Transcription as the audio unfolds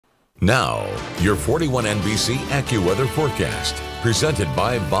Now, your 41 NBC AccuWeather forecast, presented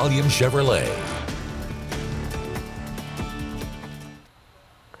by Volume Chevrolet.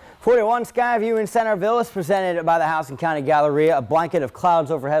 41 Sky View in Centerville is presented by the House and County Galleria. A blanket of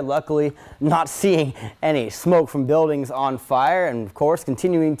clouds overhead, luckily not seeing any smoke from buildings on fire, and of course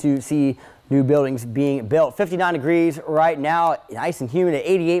continuing to see new buildings being built. 59 degrees right now, nice and humid at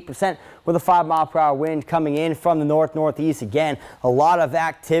 88%, with a 5-mile-per-hour wind coming in from the northeast. Again, a lot of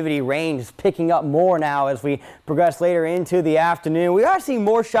activity. Rain is picking up more now as we progress later into the afternoon. We are seeing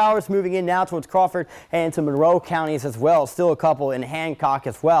more showers moving in now towards Crawford and into Monroe counties as well. Still a couple in Hancock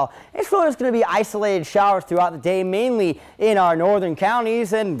as well. It's really just going to be isolated showers throughout the day, mainly in our northern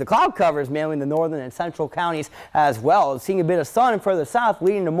counties, and the cloud cover is mainly in the northern and central counties as well. Seeing a bit of sun further south,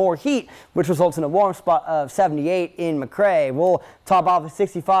 leading to more heat, which results in a warm spot of 78 in McRae. We'll top off at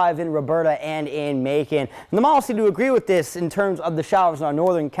 65 in Roberta and in Macon. And the models seem to agree with this in terms of the showers in our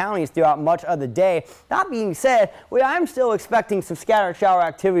northern counties throughout much of the day. That being said, I'm still expecting some scattered shower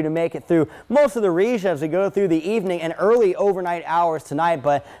activity to make it through most of the region as we go through the evening and early overnight hours tonight,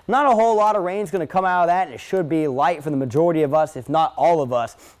 but not a whole lot of rain is going to come out of that, and it should be light for the majority of us, if not all of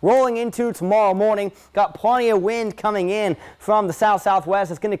us. Rolling into tomorrow morning, got plenty of wind coming in from the south-southwest.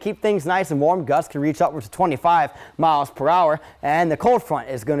 It's going to keep things nice and warm. Gusts can reach upwards to 25 miles per hour, and the cold front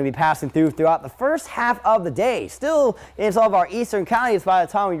is going to be passing throughout the first half of the day. Still in some of our eastern counties by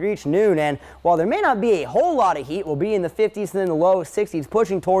the time we reach noon, and while there may not be a whole lot of heat, we'll be in the 50s and then the low 60s,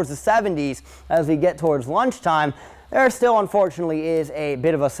 pushing towards the 70s as we get towards lunchtime. There still, unfortunately, is a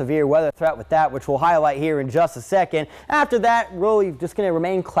bit of a severe weather threat with that, which we'll highlight here in just a second. After that, really just going to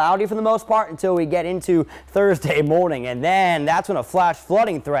remain cloudy for the most part until we get into Thursday morning. And then that's when a flash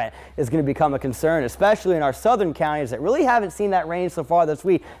flooding threat is going to become a concern, especially in our southern counties that really haven't seen that rain so far this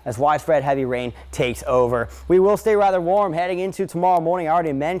week as widespread heavy rain takes over. We will stay rather warm heading into tomorrow morning. I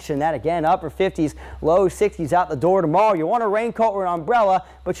already mentioned that. Again, upper 50s, low 60s out the door tomorrow. You want a raincoat or an umbrella,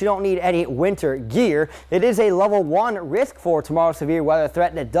 but you don't need any winter gear. It is a level 1 risk for tomorrow's severe weather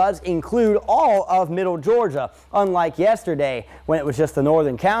threat that does include all of middle Georgia, unlike yesterday when it was just the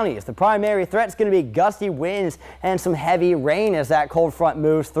northern counties. The primary threat is going to be gusty winds and some heavy rain as that cold front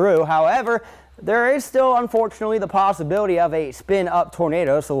moves through. However, there is still, unfortunately, the possibility of a spin-up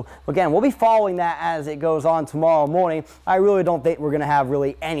tornado. So, again, we'll be following that as it goes on tomorrow morning. I really don't think we're going to have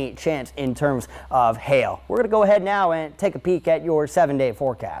really any chance in terms of hail. We're going to go ahead now and take a peek at your 7-day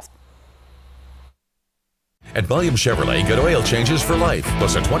forecast. At Volume Chevrolet, get oil changes for life,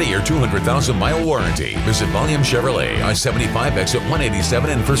 plus a 20-year, 200,000-mile warranty. Visit Volume Chevrolet, I-75 exit 187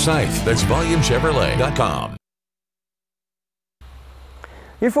 in Forsyth. That's VolumeChevrolet.com.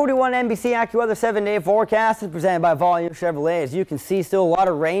 Your 41 NBC AccuWeather 7-day forecast is presented by Volume Chevrolet. As you can see, still a lot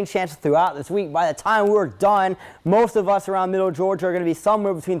of rain chances throughout this week. By the time we're done, most of us around middle Georgia are going to be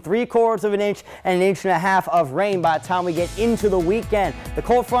somewhere between 3/4 of an inch and 1.5 inches of rain by the time we get into the weekend. The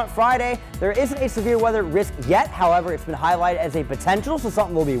cold front Friday, there isn't a severe weather risk yet. However, it's been highlighted as a potential, so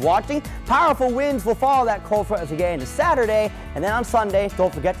something we'll be watching. Powerful winds will follow that cold front as we get into Saturday. And then on Sunday,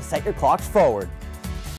 don't forget to set your clocks forward.